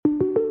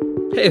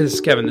Hey, this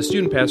is Kevin, the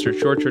student pastor at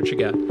Shore Church of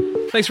God.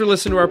 Thanks for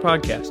listening to our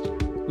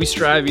podcast. We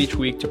strive each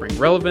week to bring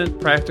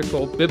relevant,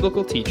 practical,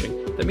 biblical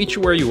teaching that meets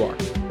you where you are.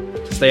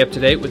 To stay up to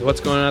date with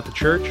what's going on at the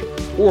church,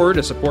 or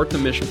to support the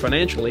mission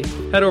financially,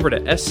 head over to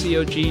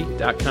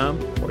scog.com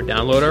or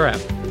download our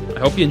app. I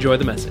hope you enjoy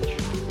the message.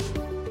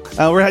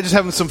 We're just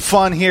having some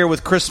fun here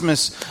with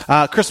Christmas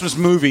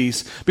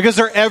movies because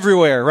they're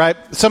everywhere, right?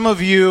 Some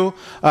of you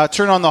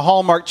turn on the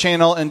Hallmark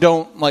channel and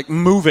don't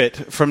move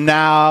it from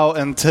now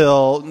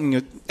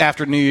until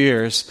after New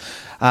Year's.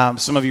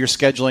 Some of you are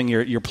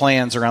scheduling your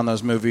plans around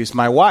those movies.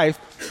 My wife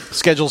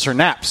schedules her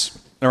naps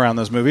around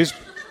those movies.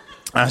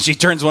 She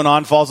turns one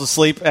on, falls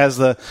asleep as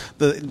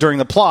during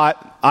the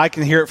plot. I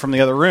can hear it from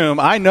the other room.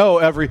 I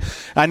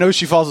know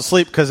she falls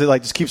asleep because it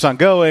just keeps on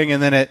going,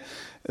 and then it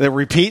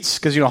repeats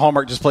because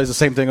Hallmark just plays the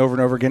same thing over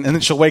and over again, and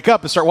then she'll wake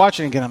up and start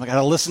watching again. I'm like, I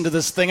gotta listen to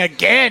this thing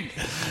again.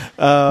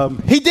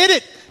 He did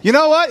it. You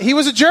know what? He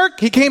was a jerk.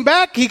 He came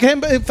back. He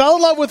fell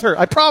in love with her.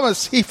 I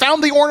promise. He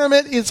found the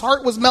ornament. His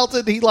heart was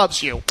melted. He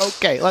loves you.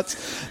 Okay,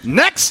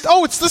 next.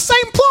 Oh, it's the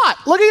same plot.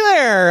 Looky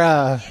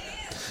there.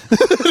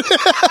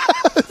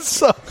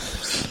 So.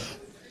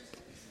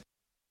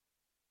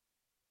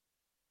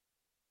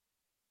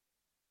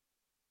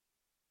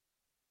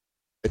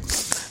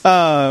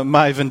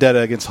 My vendetta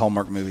against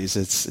Hallmark movies,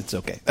 it's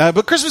okay.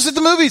 But Christmas at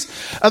the movies,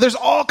 there's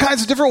all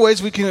kinds of different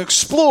ways we can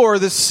explore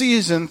this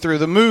season through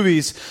the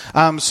movies.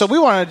 So we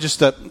want to just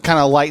kind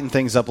of lighten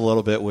things up a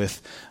little bit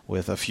with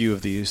a few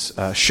of these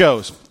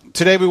shows.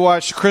 Today we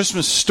watched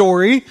Christmas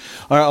Story.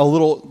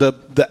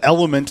 The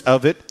element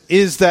of it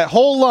is that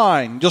whole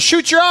line, "You'll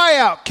shoot your eye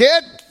out,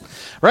 kid."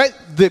 Right?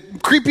 The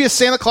creepiest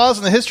Santa Claus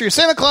in the history of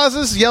Santa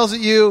Clauses yells at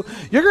you,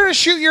 "You're going to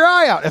shoot your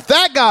eye out." If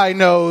that guy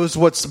knows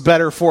what's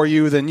better for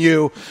you than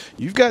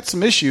you've got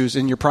some issues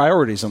in your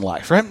priorities in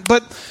life, right?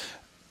 But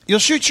you'll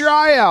shoot your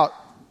eye out.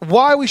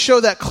 Why we show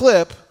that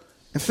clip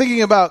and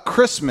thinking about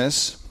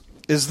Christmas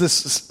is this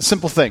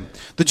simple thing.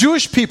 The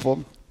Jewish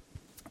people,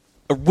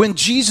 when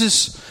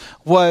Jesus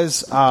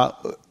was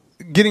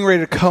getting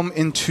ready to come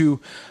into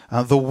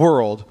the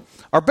world,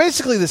 are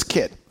basically this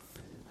kid.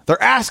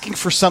 They're asking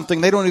for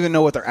something. They don't even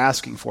know what they're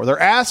asking for. They're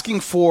asking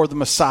for the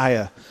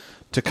Messiah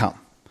to come.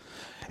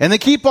 And they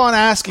keep on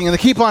asking, and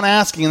they keep on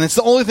asking, and it's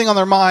the only thing on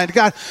their mind.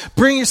 God,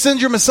 send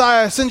your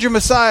Messiah, send your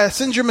Messiah,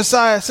 send your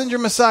Messiah, send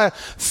your Messiah.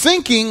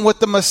 Thinking what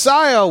the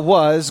Messiah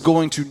was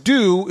going to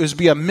do is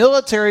be a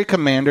military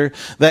commander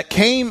that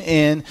came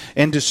in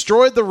and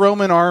destroyed the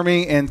Roman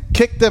army and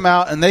kicked them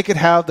out, and they could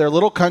have their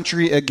little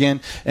country again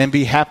and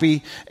be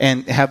happy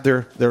and have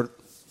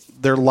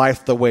their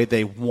life the way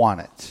they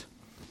want it.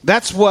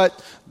 That's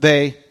what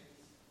they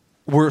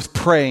were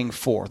praying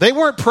for. They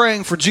weren't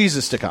praying for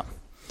Jesus to come.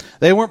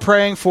 They weren't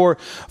praying for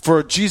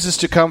Jesus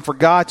to come, for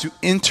God to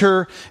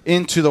enter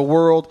into the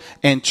world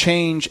and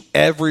change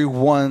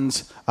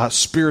everyone's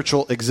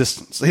spiritual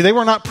existence. They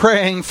were not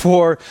praying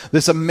for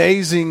this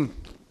amazing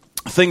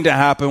thing to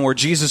happen where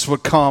Jesus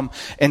would come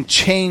and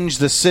change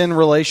the sin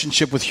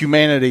relationship with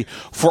humanity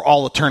for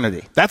all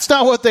eternity. That's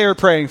not what they were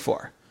praying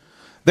for.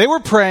 They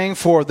were praying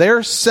for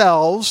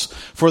themselves,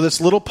 for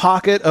this little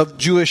pocket of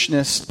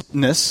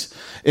Jewishness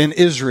in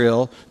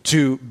Israel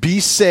to be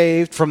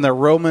saved from their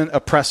Roman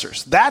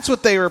oppressors. That's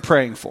what they were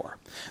praying for.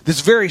 This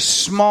very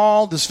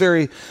small, this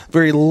very,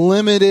 very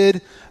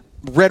limited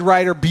Red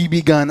Ryder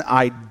BB gun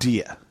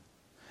idea.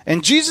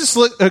 And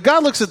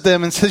God looks at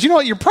them and says, you know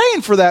what, you're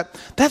praying for that.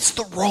 That's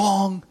the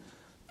wrong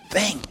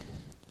thing.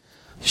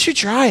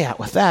 Shoot your eye out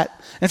with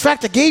that. In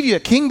fact, I gave you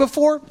a king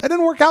before. That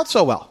didn't work out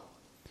so well.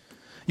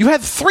 You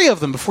had 3 of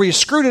them before you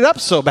screwed it up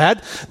so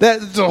bad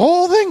that the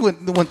whole thing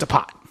went to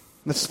pot.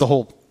 That's the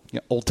whole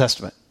Old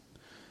Testament.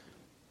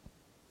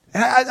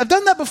 And I've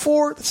done that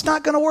before. It's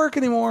not going to work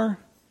anymore.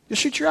 You'll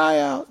shoot your eye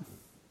out.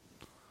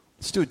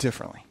 Let's do it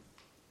differently.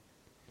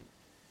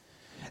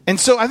 And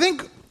so I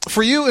think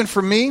for you and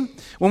for me,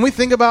 when we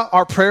think about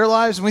our prayer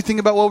lives and we think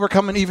about what we're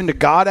coming even to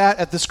God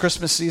at this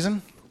Christmas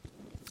season,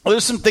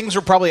 there's some things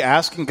we're probably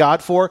asking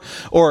God for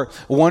or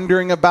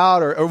wondering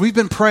about or we've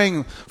been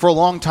praying for a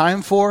long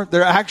time for.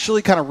 They're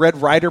actually kind of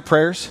Red Ryder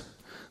prayers.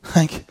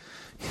 I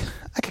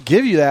could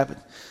give you that,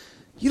 but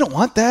you don't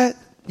want that.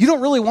 You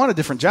don't really want a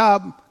different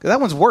job. That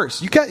one's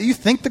worse. You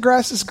think the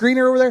grass is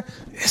greener over there?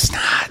 It's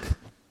not.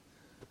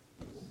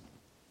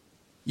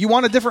 You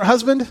want a different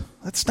husband?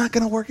 That's not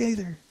going to work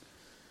either.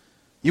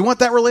 You want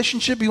that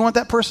relationship? You want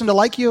that person to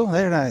like you?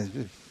 They're not.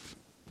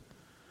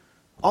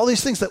 All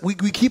these things that we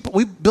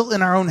built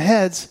in our own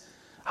heads.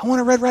 I want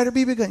a Red Ryder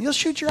BB gun. You'll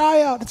shoot your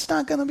eye out. It's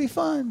not going to be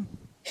fun.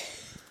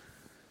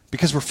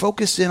 Because we're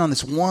focused in on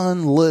this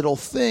one little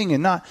thing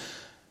and not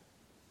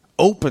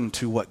open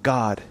to what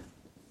God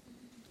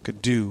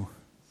could do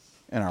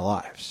in our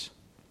lives.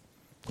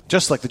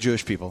 Just like the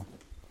Jewish people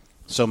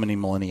so many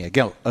millennia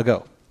ago.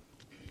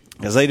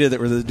 Because they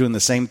were doing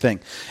the same thing.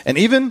 And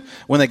even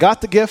when they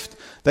got the gift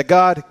that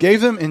God gave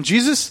them in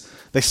Jesus,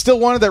 they still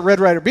wanted that Red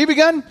Ryder BB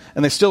gun,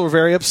 and they still were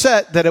very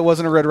upset that it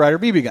wasn't a Red Ryder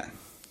BB gun.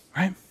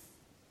 Right?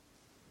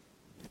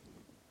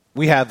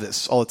 We have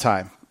this all the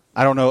time.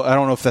 I don't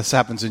know if this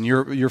happens in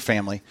your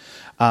family.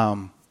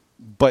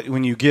 But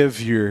when you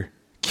give your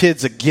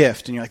kids a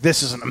gift and you're like,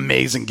 this is an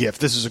amazing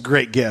gift, this is a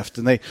great gift,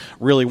 and they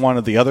really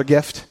wanted the other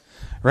gift,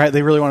 right?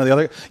 They really wanted the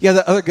other. Yeah,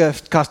 the other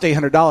gift cost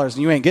 $800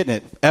 and you ain't getting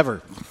it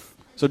ever.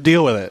 So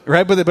deal with it,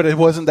 right? But it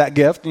wasn't that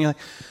gift, and you're like,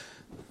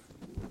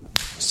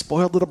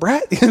 spoiled little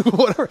brat,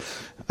 whatever.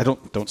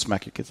 Don't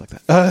smack your kids like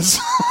that.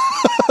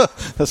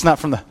 That's not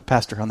from the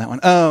pastor on that one.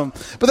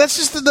 But that's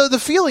just the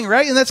feeling,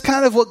 right? And that's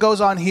kind of what goes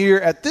on here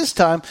at this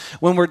time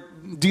when we're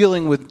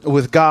dealing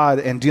with God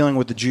and dealing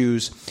with the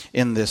Jews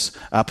in this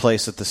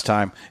place at this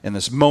time, in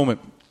this moment.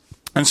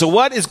 And so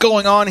what is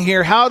going on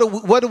here? How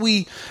do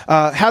we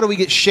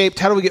get shaped?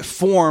 How do we get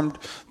formed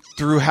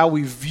through how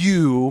we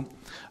view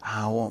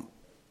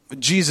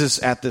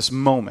Jesus at this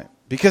moment?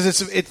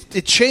 Because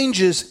it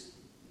changes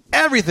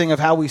everything of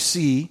how we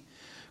see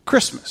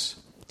Christmas.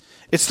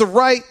 It's the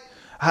right,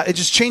 it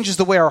just changes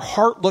the way our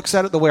heart looks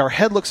at it, the way our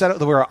head looks at it,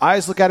 the way our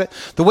eyes look at it.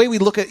 The way we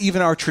look at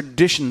even our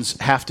traditions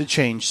have to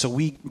change so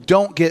we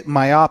don't get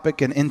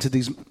myopic and into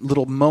these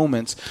little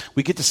moments.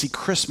 We get to see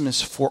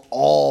Christmas for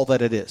all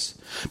that it is.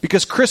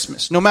 Because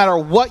Christmas, no matter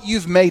what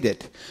you've made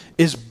it,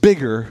 is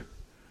bigger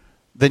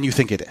than you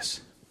think it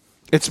is.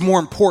 It's more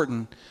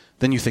important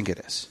than you think it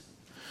is.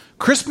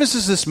 Christmas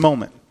is this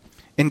moment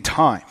in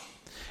time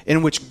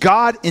in which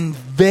God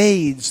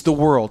invades the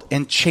world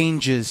and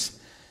changes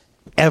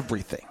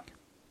everything.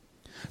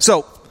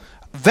 So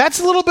that's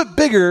a little bit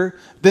bigger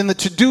than the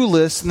to-do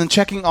list and then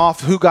checking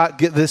off who got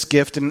this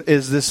gift and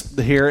is this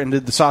here and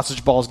did the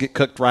sausage balls get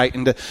cooked right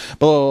and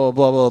blah, blah,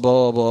 blah,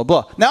 blah, blah,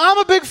 blah. Now, I'm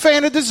a big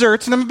fan of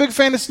desserts and I'm a big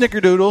fan of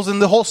snickerdoodles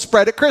and the whole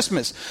spread at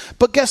Christmas.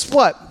 But guess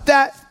what?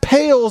 That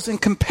pales in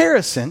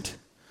comparison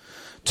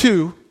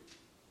to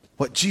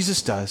what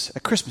Jesus does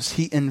at Christmas.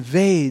 He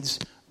invades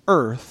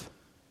earth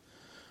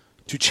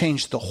to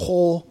change the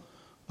whole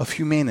of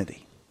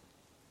humanity.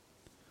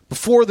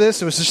 Before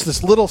this, it was just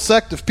this little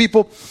sect of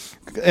people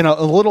in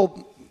a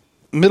little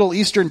Middle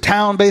Eastern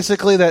town,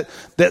 basically,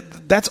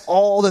 that's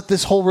all that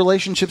this whole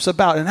relationship's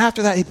about. And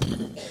after that,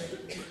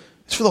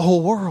 it's for the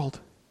whole world.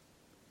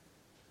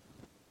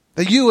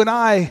 That you and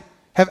I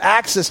have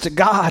access to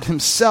God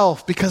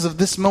himself because of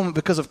this moment,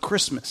 because of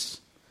Christmas.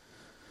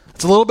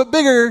 It's a little bit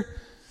bigger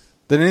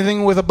than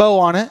anything with a bow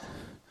on it.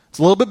 It's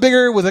a little bit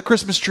bigger with a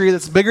Christmas tree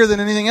that's bigger than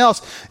anything else.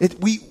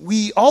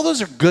 We all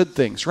those are good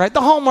things, right?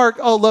 The Hallmark,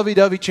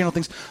 lovey-dovey channel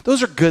things,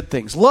 those are good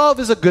things. Love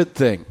is a good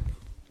thing.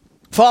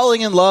 Falling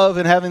in love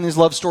and having these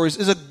love stories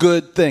is a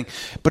good thing.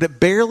 But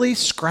it barely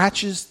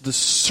scratches the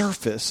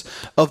surface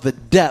of the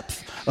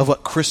depth of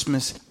what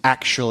Christmas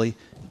actually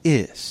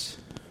is.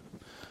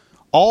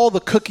 All the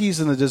cookies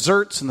and the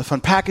desserts and the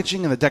fun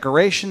packaging and the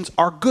decorations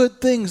are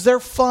good things. They're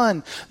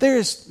fun. There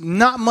is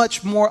not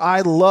much more I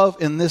love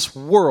in this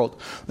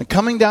world than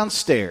coming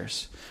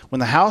downstairs when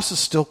the house is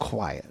still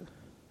quiet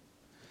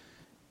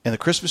and the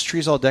Christmas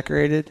tree is all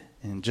decorated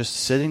and just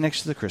sitting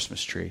next to the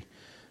Christmas tree.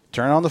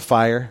 Turn on the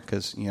fire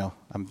because,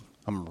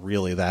 I'm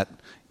really that,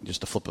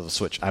 just a flip of the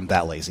switch. I'm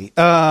that lazy.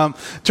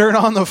 Turn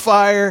on the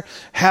fire,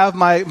 have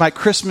my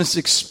Christmas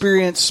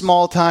experience,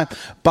 small time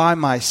by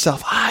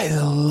myself. I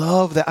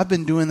love that. I've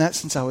been doing that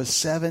since I was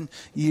 7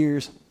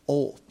 years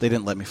old. They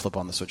didn't let me flip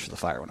on the switch for the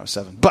fire when I was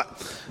 7.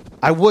 But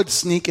I would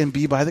sneak and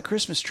be by the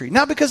Christmas tree.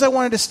 Not because I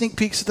wanted to sneak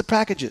peeks at the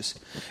packages.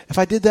 If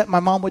I did that,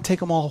 my mom would take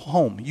them all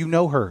home. You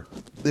know her.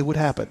 It would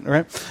happen,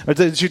 right? Or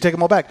she'd take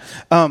them all back.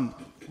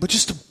 But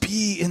just to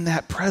be in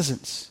that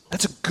presence,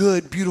 that's a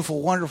good,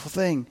 beautiful, wonderful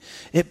thing.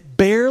 It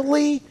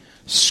barely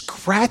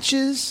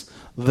scratches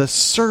the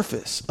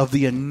surface of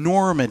the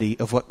enormity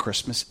of what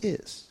Christmas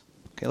is.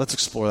 Okay, let's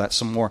explore that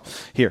some more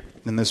here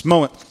in this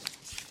moment.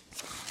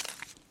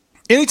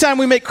 Anytime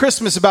we make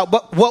Christmas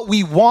about what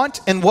we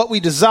want and what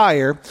we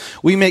desire,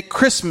 we make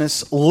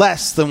Christmas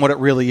less than what it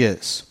really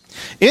is.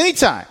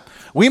 Anytime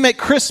we make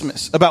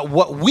Christmas about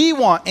what we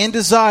want and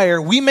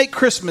desire, we make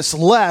Christmas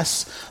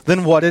less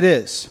than what it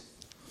is.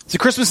 See,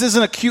 Christmas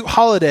isn't a cute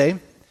holiday.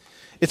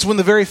 It's when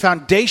the very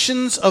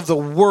foundations of the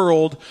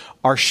world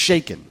are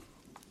shaken.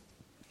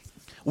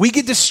 We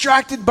get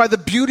distracted by the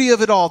beauty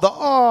of it all.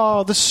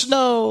 The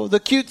snow,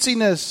 the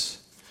cutesiness.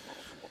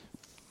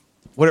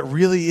 What it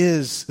really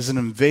is an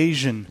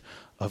invasion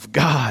of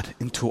God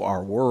into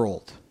our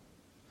world.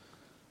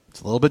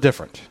 It's a little bit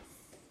different.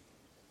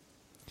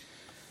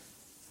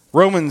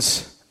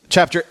 Romans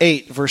chapter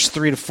 8, verse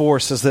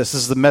 3-4 says this.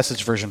 This is the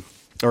Message version,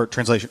 or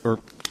translation,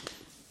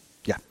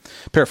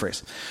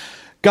 paraphrase.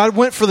 God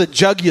went for the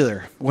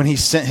jugular when he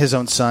sent his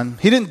own son.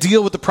 He didn't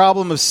deal with the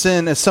problem of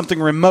sin as something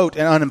remote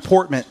and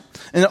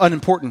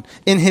unimportant.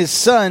 In his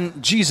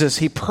son, Jesus,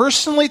 he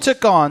personally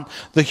took on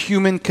the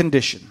human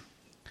condition,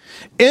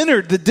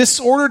 entered the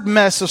disordered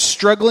mess of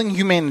struggling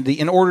humanity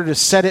in order to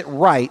set it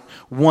right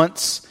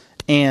once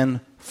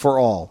and for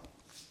all.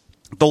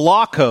 The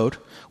law code,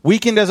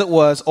 weakened as it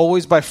was,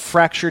 always by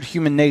fractured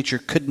human nature,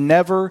 could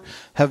never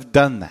have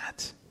done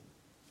that.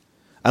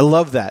 I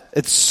love that.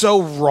 It's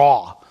so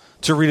raw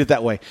to read it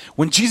that way.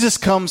 When Jesus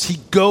comes,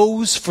 he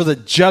goes for the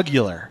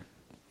jugular.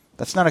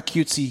 That's not a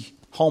cutesy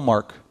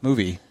Hallmark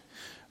movie,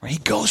 Right? He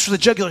goes for the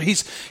jugular.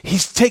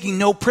 He's taking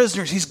no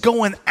prisoners. He's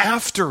going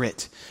after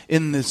it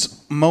in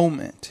this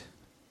moment.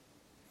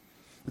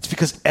 It's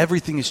because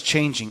everything is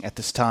changing at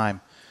this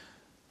time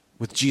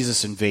with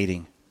Jesus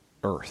invading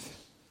earth.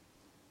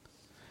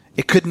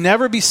 It could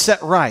never be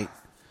set right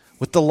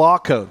with the law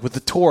code, with the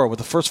Torah, with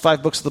the first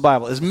 5 books of the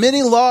Bible. As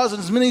many laws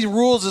and as many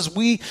rules as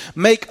we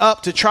make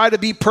up to try to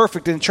be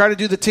perfect and try to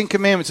do the 10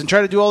 Commandments and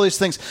try to do all these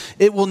things,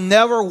 it will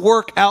never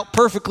work out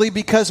perfectly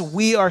because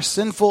we are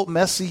sinful,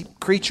 messy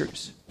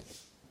creatures.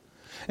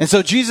 And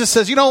so Jesus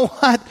says, you know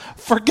what?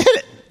 Forget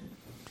it.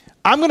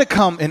 I'm going to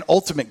come in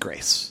ultimate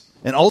grace,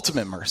 in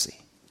ultimate mercy.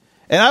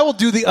 And I will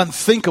do the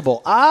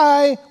unthinkable.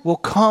 I will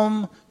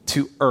come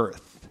to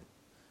earth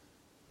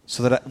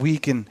so that we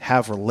can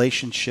have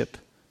relationship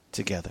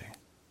together.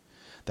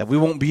 That we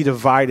won't be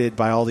divided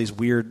by all these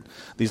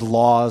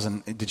laws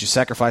and did you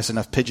sacrifice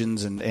enough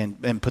pigeons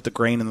and put the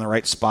grain in the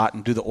right spot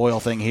and do the oil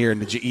thing here and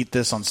did you eat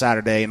this on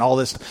Saturday and all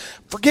this.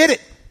 Forget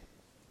it.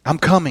 I'm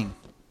coming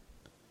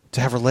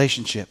to have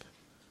relationship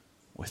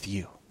with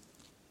you.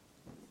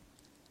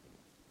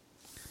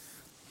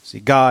 See,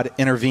 God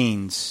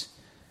intervenes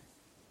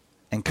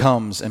and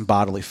comes in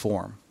bodily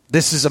form.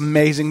 This is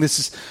amazing. This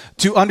is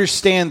to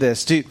understand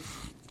this, to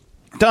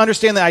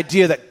understand the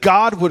idea that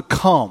God would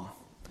come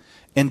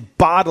in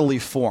bodily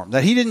form,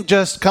 that he didn't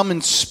just come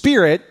in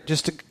spirit,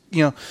 just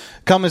to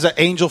come as an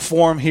angel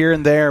form here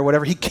and there or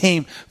whatever. He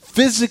came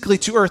physically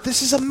to earth.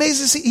 This is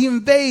amazing. He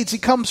invades. He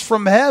comes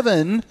from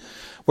heaven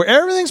where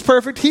everything's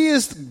perfect. He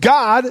is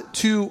God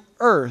to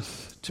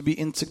earth to be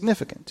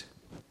insignificant.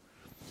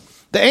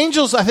 The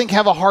angels, I think,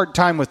 have a hard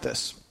time with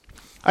this.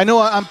 I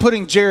know I'm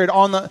putting Jared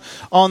on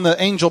the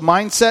angel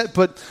mindset,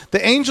 but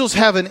the angels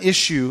have an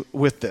issue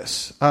with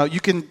this.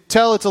 You can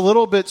tell it's a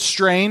little bit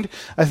strained.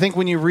 I think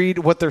when you read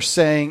what they're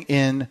saying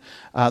in,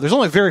 there's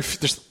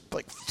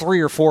like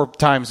 3 or 4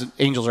 times that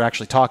angels are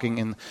actually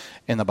talking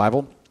in the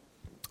Bible.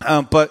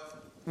 But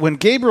when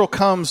Gabriel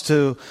comes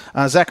to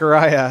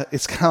Zechariah,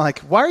 it's kind of like,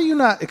 why are you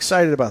not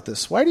excited about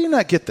this? Why do you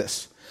not get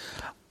this?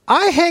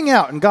 I hang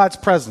out in God's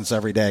presence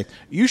every day.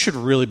 You should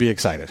really be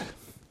excited.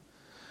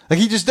 Like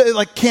he just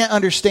can't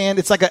understand.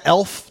 It's like an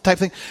elf type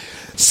thing.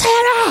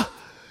 Santa,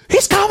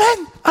 he's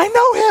coming. I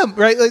know him,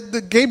 right?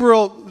 Like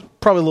Gabriel,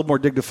 probably a little more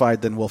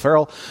dignified than Will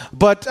Ferrell,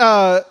 but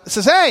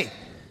says, "Hey,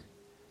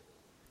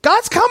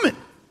 God's coming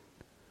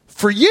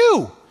for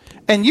you,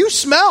 and you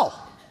smell."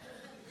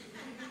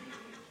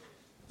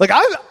 Like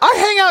I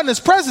hang out in his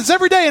presence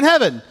every day in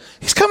heaven.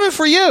 He's coming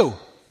for you.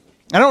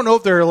 I don't know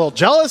if they're a little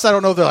jealous. I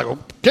don't know if they're like,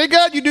 "Okay,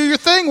 God, you do your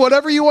thing,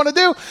 whatever you want to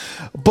do."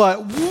 But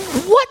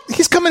what?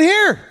 He's coming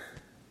here.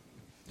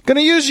 Going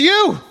to use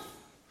you.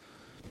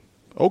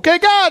 Okay,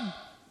 God.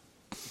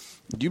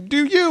 You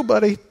do you,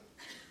 buddy.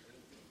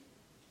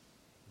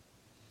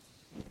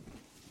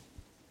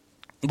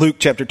 Luke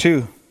chapter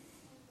 2.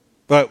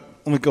 But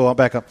let me go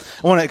back up.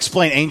 I want to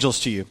explain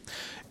angels to you.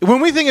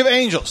 When we think of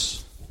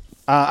angels,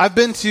 I've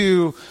been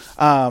to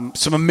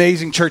some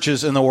amazing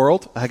churches in the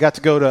world. I got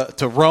to go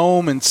to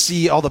Rome and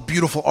see all the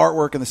beautiful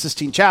artwork in the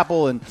Sistine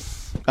Chapel and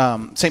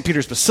St.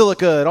 Peter's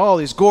Basilica and all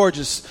these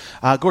gorgeous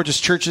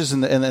churches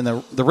and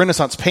the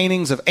Renaissance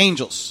paintings of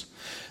angels.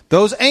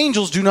 Those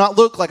angels do not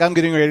look like I'm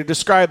getting ready to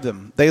describe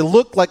them. They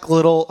look like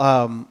little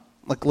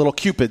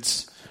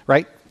cupids,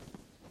 right?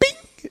 Bing!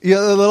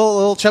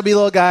 Little chubby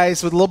little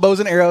guys with little bows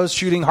and arrows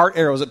shooting heart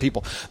arrows at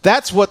people.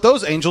 That's what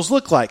those angels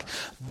look like.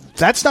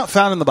 That's not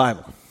found in the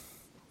Bible.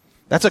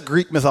 That's a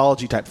Greek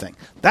mythology type thing.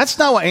 That's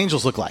not what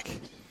angels look like.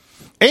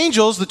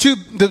 Angels, the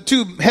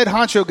two head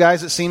honcho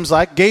guys, it seems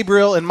like,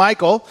 Gabriel and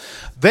Michael,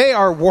 they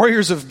are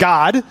warriors of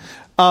God,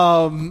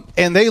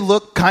 and they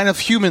look kind of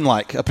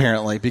human-like,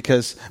 apparently,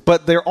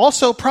 but they're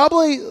also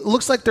probably,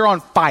 looks like they're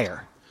on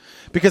fire.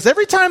 Because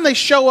every time they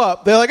show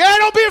up, they're like, "Hey,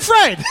 don't be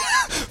afraid."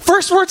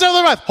 First words out of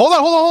their mouth, hold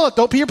on,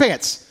 don't pee your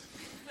pants.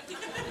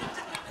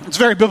 It's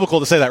very biblical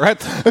to say that, right?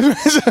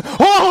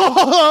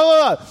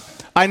 Hold on.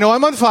 I know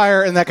I'm on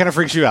fire, and that kind of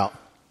freaks you out.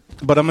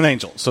 But I'm an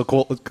angel, so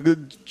cool,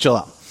 chill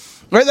out.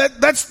 Right,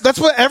 that's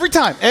what every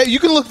time you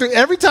can look through.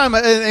 Every time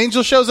an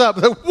angel shows up,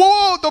 like,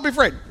 whoa! Don't be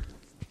afraid.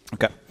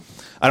 Okay,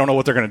 I don't know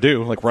what they're going to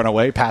do. Like run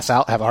away, pass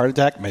out, have a heart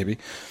attack, maybe.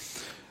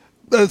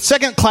 The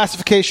second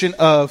classification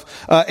of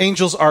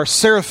angels are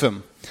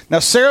seraphim. Now,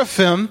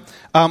 seraphim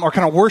are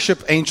kind of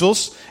worship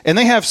angels, and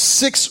they have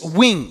 6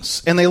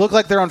 wings, and they look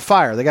like they're on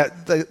fire.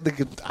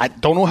 I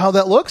don't know how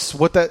that looks.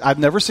 I've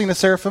never seen a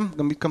seraphim. I'm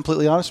going to be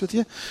completely honest with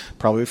you.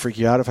 Probably would freak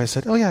you out if I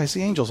said, "Oh yeah, I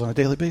see angels on a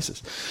daily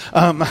basis."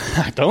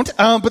 I don't.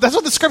 But that's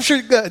what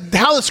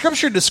how the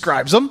scripture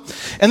describes them.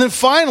 And then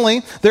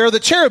finally, there are the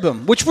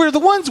cherubim, which were the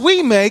ones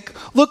we make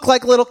look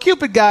like little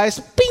Cupid guys,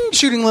 bing,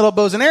 shooting little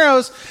bows and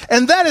arrows.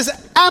 And that is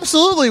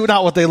absolutely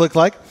not what they look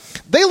like.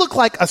 They look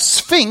like a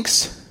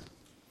sphinx,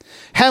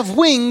 have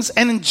wings,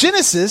 and in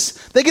Genesis,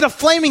 they get a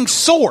flaming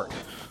sword.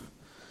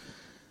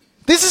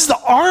 This is the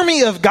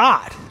army of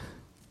God.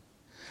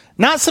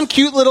 Not some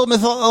cute little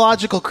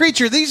mythological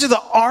creature. These are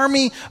the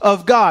army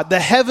of God, the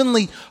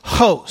heavenly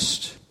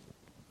host.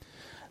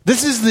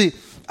 This is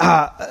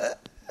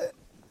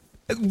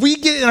we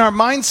get in our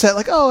mindset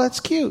like, oh, that's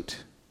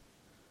cute.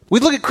 We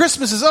look at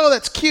Christmas as, oh,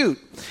 that's cute.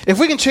 If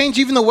we can change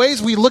even the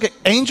ways we look at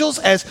angels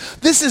as,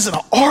 this is an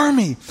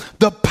army,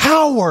 the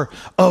power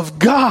of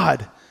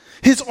God.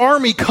 His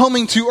army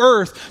coming to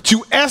earth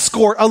to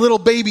escort a little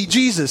baby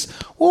Jesus.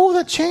 Oh,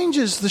 that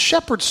changes the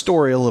shepherd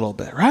story a little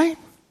bit, right?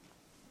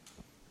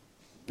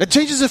 It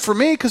changes it for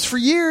me because for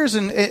years,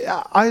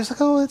 I was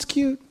like, oh, that's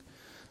cute.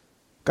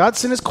 God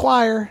sent his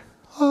choir.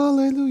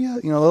 Hallelujah.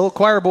 Little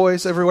choir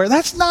boys everywhere.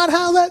 That's not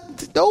how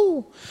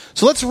no.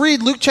 So let's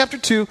read Luke chapter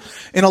 2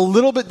 in a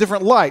little bit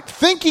different light.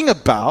 Thinking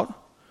about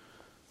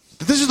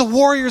that this is the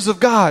warriors of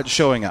God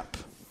showing up.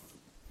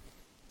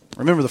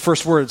 Remember the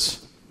first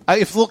words.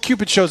 If little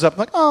Cupid shows up, I'm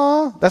like,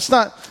 oh, that's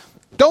not,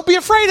 don't be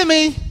afraid of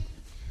me.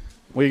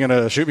 What, are you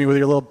going to shoot me with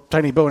your little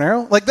tiny bow and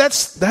arrow? Like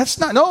that's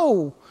not,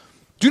 no.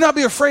 Do not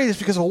be afraid. It's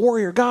because a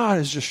warrior God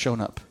has just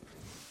shown up.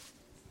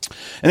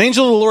 An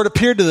angel of the Lord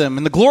appeared to them,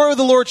 and the glory of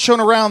the Lord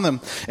shone around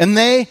them, and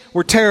they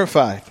were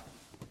terrified.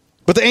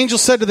 But the angel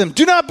said to them,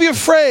 do not be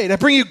afraid. I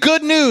bring you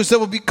good news that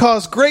will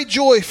cause great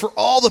joy for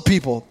all the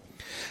people.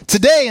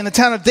 Today in the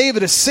town of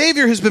David, a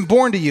Savior has been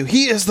born to you.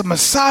 He is the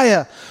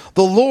Messiah,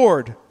 the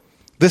Lord.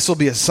 This will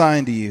be a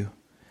sign to you.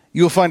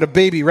 You will find a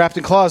baby wrapped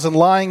in cloths and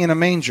lying in a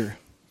manger.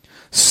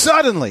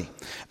 Suddenly,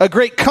 a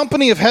great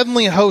company of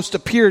heavenly hosts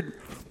appeared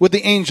with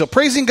the angel,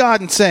 praising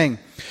God and saying,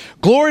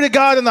 glory to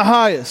God in the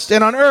highest,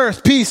 and on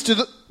earth peace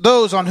to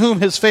those on whom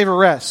his favor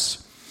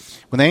rests.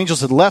 When the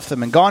angels had left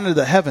them and gone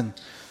into heaven,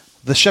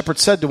 the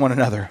shepherds said to one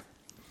another,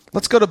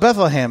 let's go to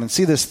Bethlehem and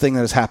see this thing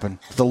that has happened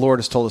that the Lord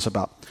has told us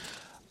about.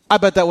 I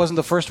bet that wasn't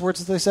the first words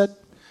that they said.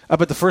 I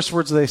bet the first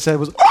words that they said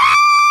was,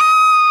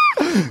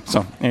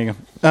 so, there you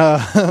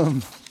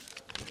go.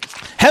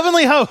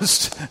 Heavenly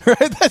host, right?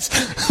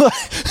 That's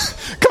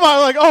like, come on,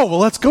 like, oh, well,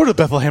 let's go to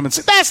Bethlehem and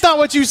see. That's not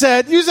what you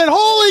said. You said,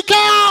 holy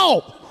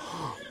cow!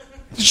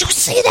 Did you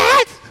see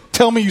that?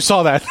 Tell me you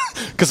saw that.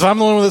 Because if I'm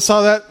the one that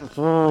saw that,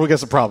 we got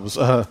some problems.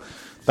 That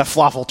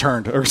falafel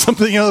turned or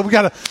something. We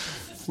gotta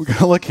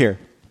look here.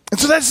 And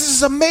so this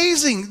is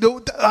amazing.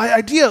 The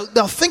idea.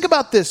 Now think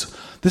about this.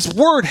 This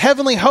word,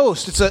 heavenly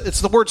host. It's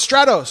the word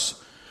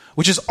stratos,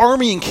 which is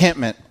army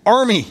encampment.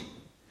 Army.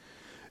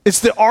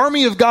 It's the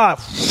army of God.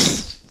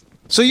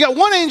 So you got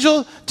one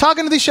angel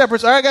talking to these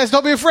shepherds. All right, guys,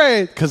 don't be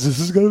afraid because this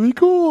is going to be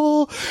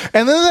cool.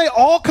 And then they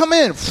all come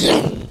in.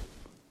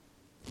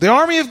 The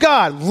army of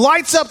God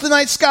lights up the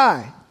night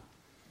sky.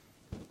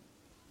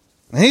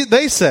 And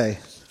they say,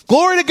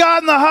 glory to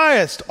God in the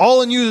highest.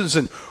 All in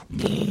unison.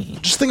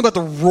 Just think about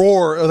the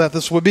roar that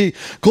this would be.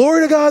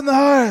 Glory to God in the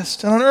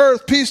highest. And on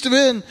earth, peace to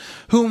men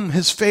whom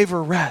his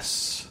favor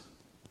rests.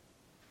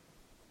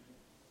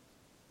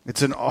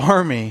 It's an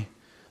army,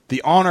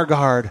 the honor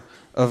guard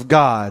of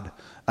God,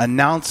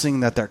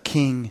 announcing that their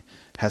king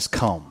has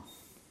come.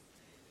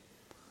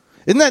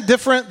 Isn't that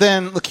different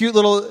than the cute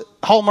little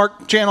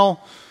Hallmark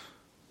channel?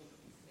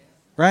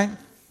 Right?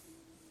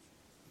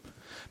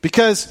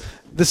 Because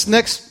this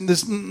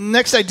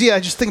next idea, I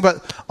just think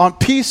about on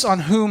peace on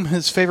whom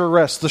his favor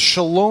rests, the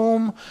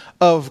shalom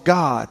of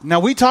God.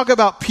 Now we talk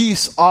about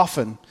peace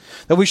often,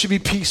 that we should be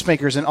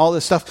peacemakers and all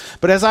this stuff.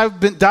 But as I've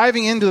been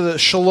diving into the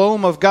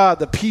shalom of God,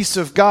 the peace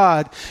of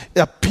God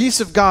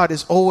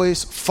is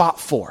always fought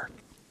for.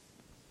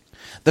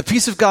 The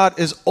peace of God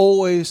is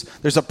always,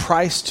 there's a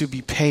price to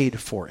be paid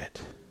for it.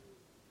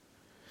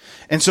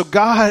 And so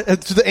God,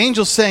 to the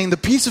angels saying, the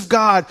peace of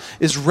God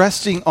is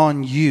resting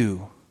on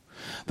you.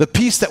 The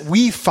peace that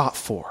we fought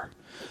for,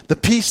 the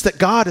peace that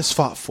God has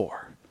fought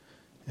for,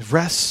 it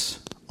rests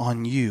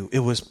on you.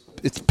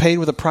 It's paid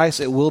with a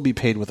price. It will be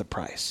paid with a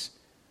price.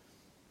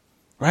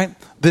 Right?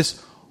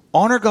 This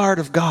honor guard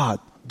of God,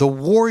 the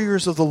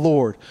warriors of the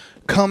Lord,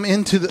 come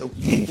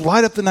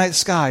light up the night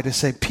sky to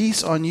say,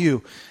 peace on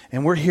you.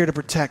 And we're here to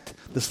protect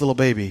this little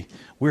baby.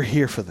 We're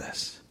here for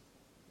this.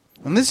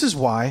 And this is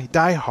why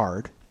Die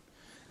Hard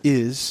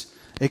is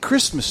a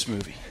Christmas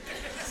movie.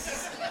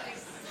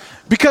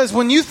 Because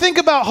when you think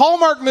about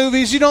Hallmark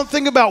movies, you don't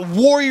think about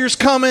warriors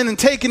coming and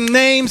taking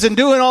names and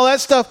doing all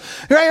that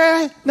stuff.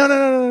 Right?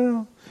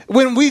 No.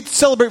 When we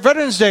celebrate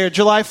Veterans Day or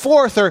July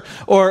 4th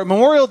or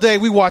Memorial Day,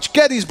 we watch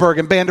Gettysburg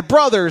and Band of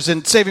Brothers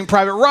and Saving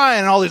Private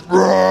Ryan and all these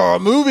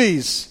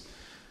movies.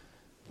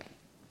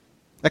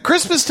 At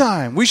Christmas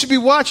time, we should be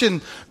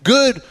watching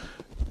good,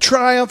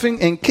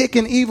 triumphing, and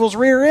kicking evil's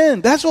rear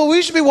end. That's what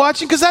we should be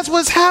watching because that's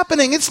what's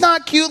happening. It's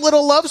not cute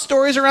little love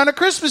stories around a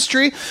Christmas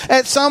tree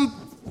at some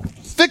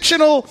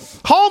fictional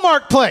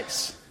Hallmark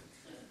place.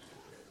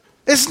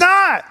 It's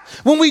not.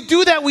 When we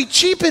do that, we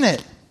cheapen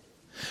it.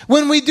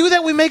 When we do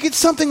that, we make it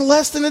something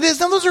less than it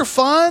is. Now, those are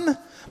fun.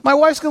 My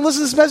wife's going to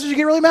listen to this message and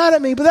get really mad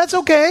at me, but that's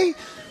okay.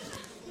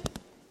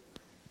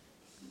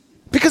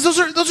 Because those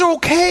are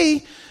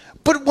okay.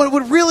 But what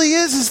it really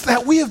is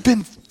that we have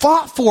been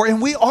fought for,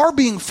 and we are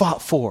being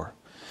fought for.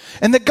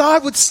 And that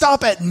God would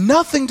stop at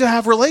nothing to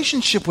have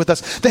relationship with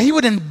us. That he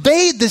would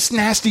invade this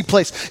nasty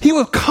place. He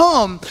would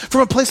come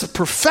from a place of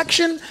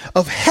perfection,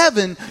 of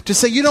heaven, to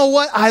say, you know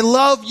what? I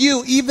love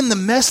you. Even the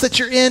mess that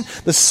you're in,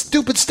 the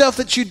stupid stuff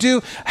that you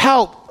do,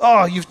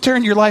 you've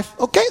turned your life.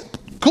 Okay,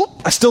 Cool.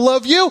 I still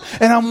love you,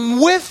 and I'm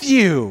with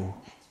you.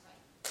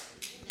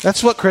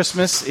 That's what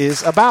Christmas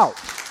is about.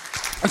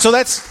 And so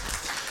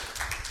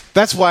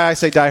that's why I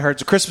say Die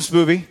Hard's a Christmas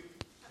movie,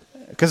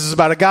 because it's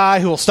about a guy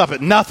who will stop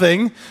at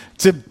nothing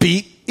to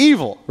beat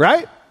evil,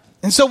 right?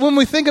 And so when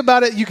we think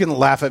about it, you can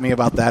laugh at me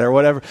about that or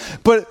whatever,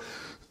 but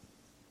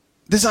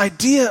this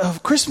idea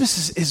of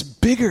Christmas is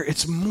bigger.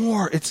 It's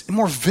more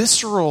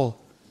visceral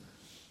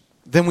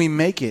than we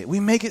make it. We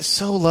make it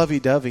so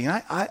lovey-dovey.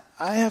 And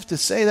I have to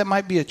say that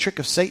might be a trick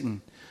of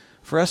Satan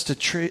for us to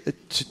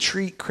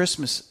treat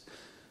Christmas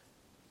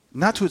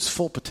not to its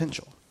full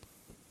potential.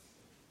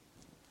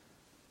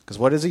 Because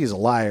what is he? He's a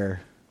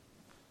liar.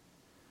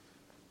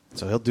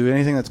 So he'll do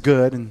anything that's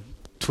good and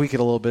tweak it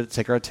a little bit to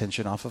take our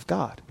attention off of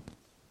God.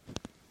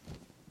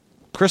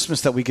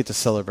 Christmas that we get to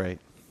celebrate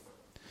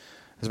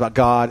is about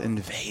God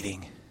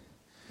invading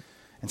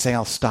and saying,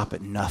 I'll stop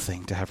at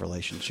nothing to have a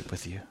relationship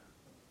with you.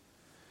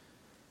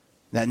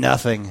 That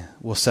nothing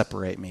will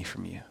separate me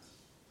from you.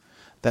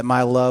 That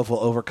my love will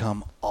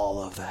overcome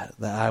all of that.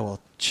 That I will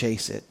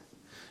chase it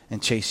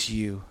and chase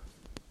you.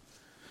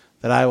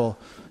 That I will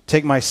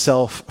take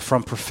myself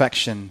from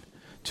perfection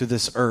to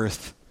this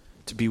earth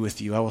to be with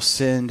you. I will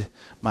send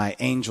my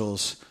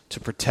angels to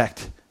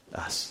protect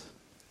us.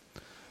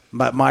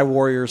 My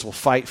warriors will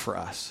fight for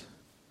us.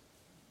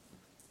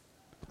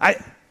 I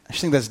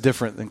just think that's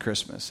different than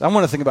Christmas. I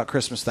want to think about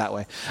Christmas that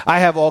way. I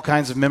have all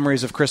kinds of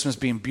memories of Christmas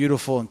being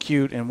beautiful and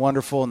cute and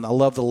wonderful, and I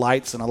love the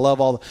lights and I love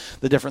all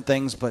the different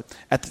things, but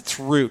at its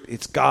root,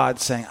 it's God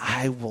saying,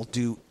 I will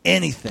do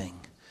anything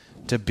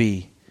to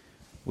be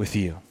with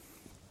you.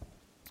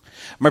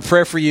 My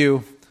prayer for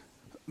you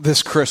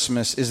this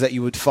Christmas is that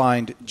you would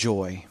find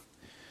joy.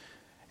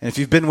 And if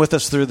you've been with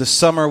us through the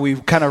summer,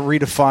 we've kind of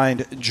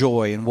redefined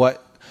joy and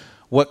what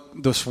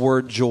this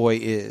word joy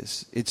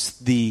is. It's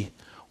the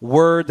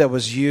word that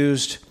was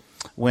used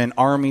when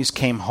armies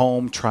came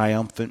home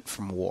triumphant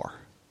from war.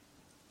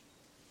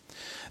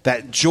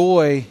 That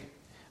joy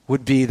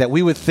would be that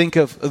we would think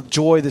of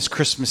joy this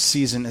Christmas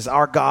season as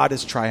our God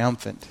is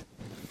triumphant.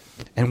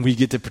 And we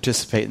get to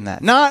participate in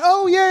that. Not,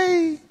 oh,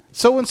 yay,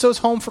 so-and-so's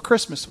home for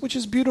Christmas, which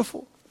is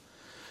beautiful.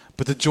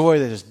 But the joy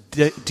that is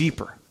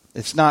deeper.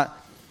 It's not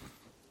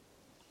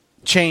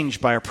changed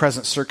by our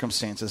present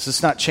circumstances.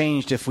 It's not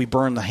changed if we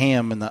burn the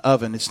ham in the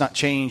oven. It's not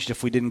changed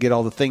if we didn't get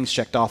all the things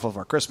checked off of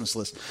our Christmas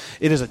list.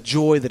 It is a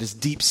joy that is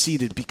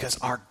deep-seated because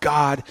our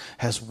God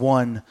has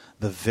won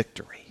the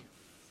victory.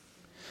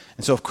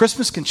 And so if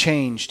Christmas can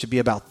change to be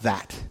about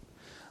that,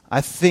 I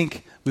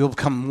think we will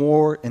become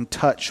more in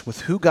touch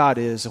with who God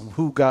is and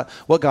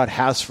what God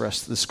has for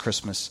us this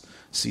Christmas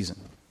season.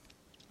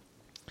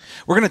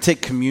 We're going to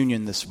take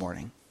communion this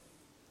morning.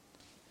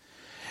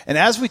 And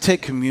as we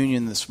take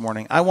communion this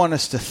morning, I want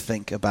us to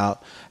think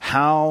about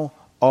how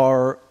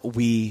are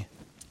we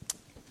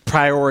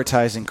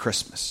prioritizing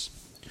Christmas?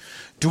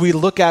 Do we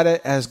look at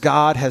it as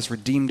God has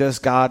redeemed us,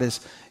 God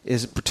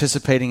is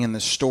participating in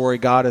this story,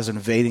 God is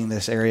invading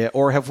this area,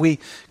 or have we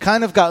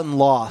kind of gotten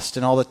lost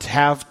in all the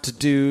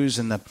have-to-dos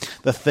and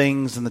the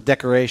things and the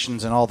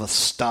decorations and all the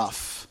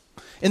stuff,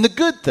 in the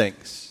good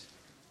things?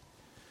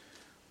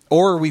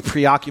 Or are we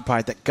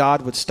preoccupied that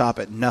God would stop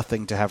at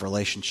nothing to have a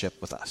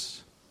relationship with us?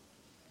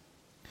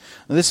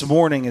 This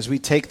morning, as we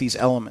take these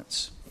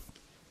elements,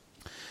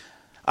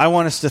 I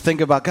want us to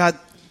think about, God,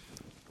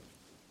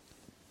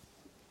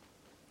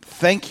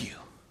 thank you.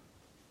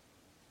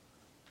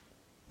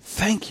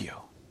 Thank you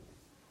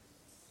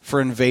for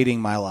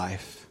invading my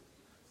life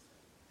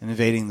and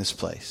invading this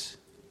place.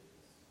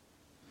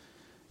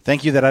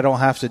 Thank you that I don't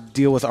have to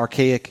deal with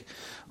archaic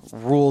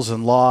rules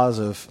and laws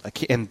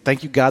and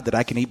thank you, God, that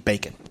I can eat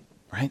bacon,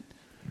 right?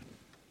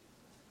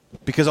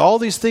 Because all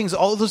those things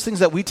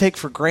that we take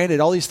for granted,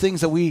 all these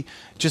things that we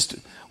just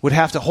would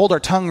have to hold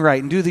our tongue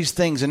right and do these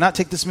things and not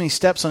take this many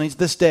steps on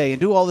this day and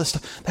do all this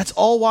stuff, that's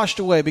all washed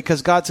away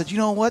because God said, you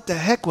know what, the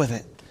heck with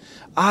it.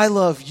 I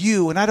love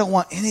you and I don't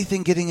want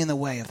anything getting in the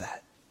way of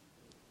that.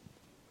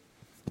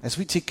 As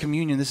we take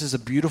communion, this is a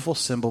beautiful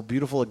symbol,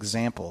 beautiful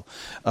example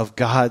of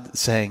God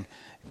saying,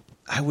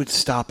 I would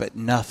stop at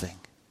nothing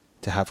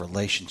to have a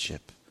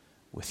relationship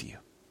with you.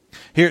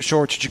 Here at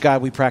Shore Church of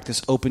God, we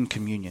practice open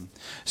communion.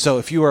 So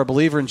if you are a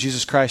believer in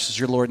Jesus Christ as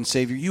your Lord and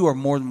Savior, you are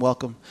more than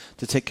welcome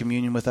to take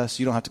communion with us.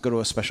 You don't have to go to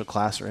a special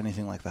class or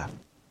anything like that.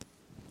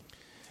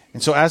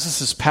 And so as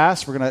this is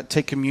passed, we're going to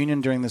take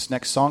communion during this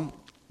next song,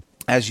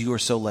 As You Are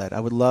So Led. I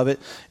would love it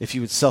if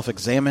you would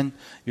self-examine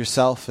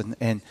yourself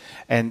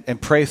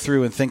and pray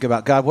through and think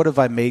about, God, what have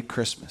I made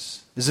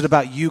Christmas? Is it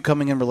about you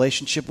coming in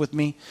relationship with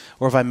me,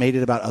 or have I made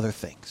it about other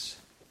things?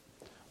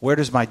 Where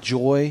does my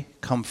joy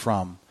come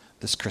from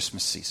this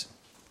Christmas season?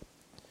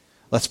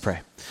 Let's pray.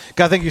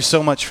 God, thank you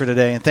so much for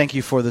today, and thank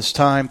you for this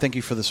time. Thank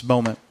you for this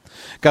moment.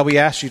 God, we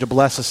ask you to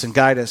bless us and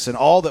guide us in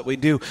all that we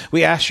do.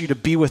 We ask you to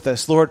be with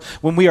us. Lord,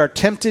 when we are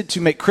tempted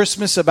to make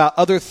Christmas about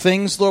other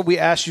things, Lord, we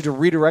ask you to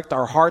redirect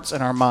our hearts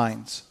and our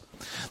minds.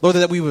 Lord,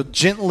 that we would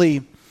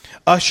gently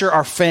usher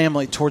our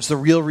family towards the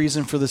real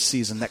reason for this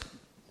season, that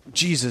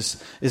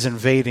Jesus is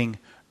invading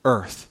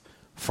earth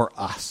for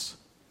us.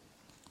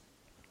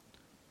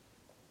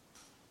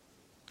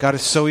 God,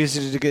 it's so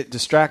easy to get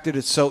distracted.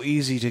 It's so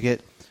easy to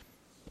get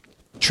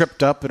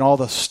tripped up in all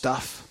the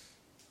stuff.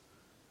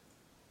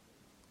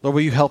 Lord,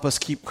 will you help us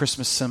keep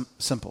Christmas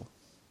simple?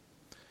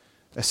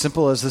 As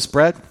simple as this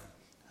bread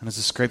and as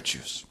this grape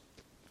juice.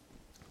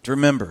 To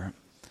remember,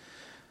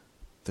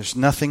 there's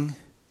no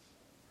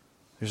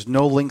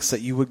lengths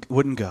that you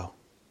wouldn't go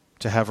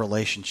to have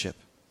relationship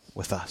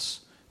with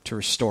us, to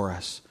restore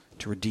us,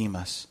 to redeem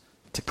us,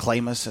 to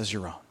claim us as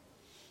your own.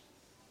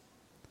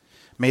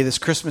 May this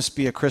Christmas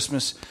be a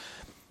Christmas,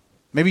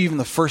 maybe even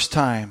the first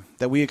time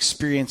that we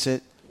experience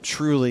it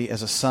truly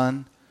as a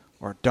son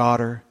or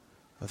daughter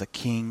of the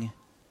King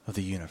of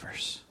the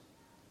universe.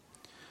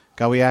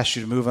 God, we ask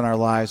you to move in our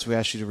lives. We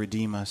ask you to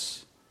redeem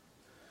us.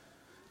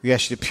 We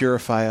ask you to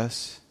purify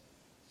us.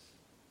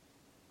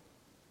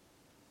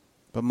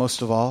 But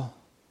most of all,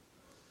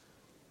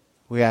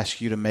 we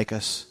ask you to make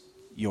us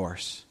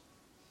yours,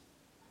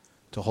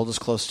 to hold us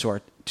close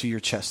to your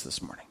chest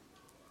this morning.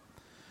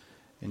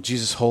 In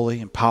Jesus'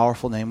 holy and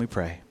powerful name we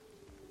pray.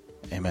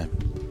 Amen.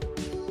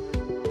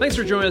 Thanks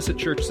for joining us at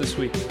church this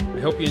week.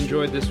 I hope you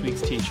enjoyed this week's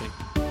teaching.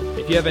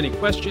 If you have any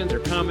questions or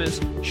comments,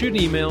 shoot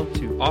an email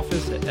to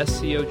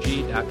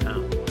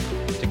office@scog.com.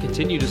 To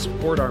continue to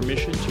support our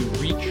mission to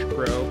reach,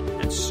 grow,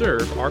 and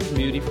serve our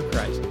community for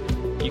Christ,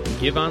 you can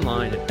give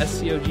online at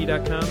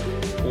scog.com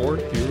or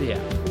through the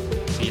app.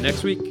 See you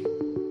next week.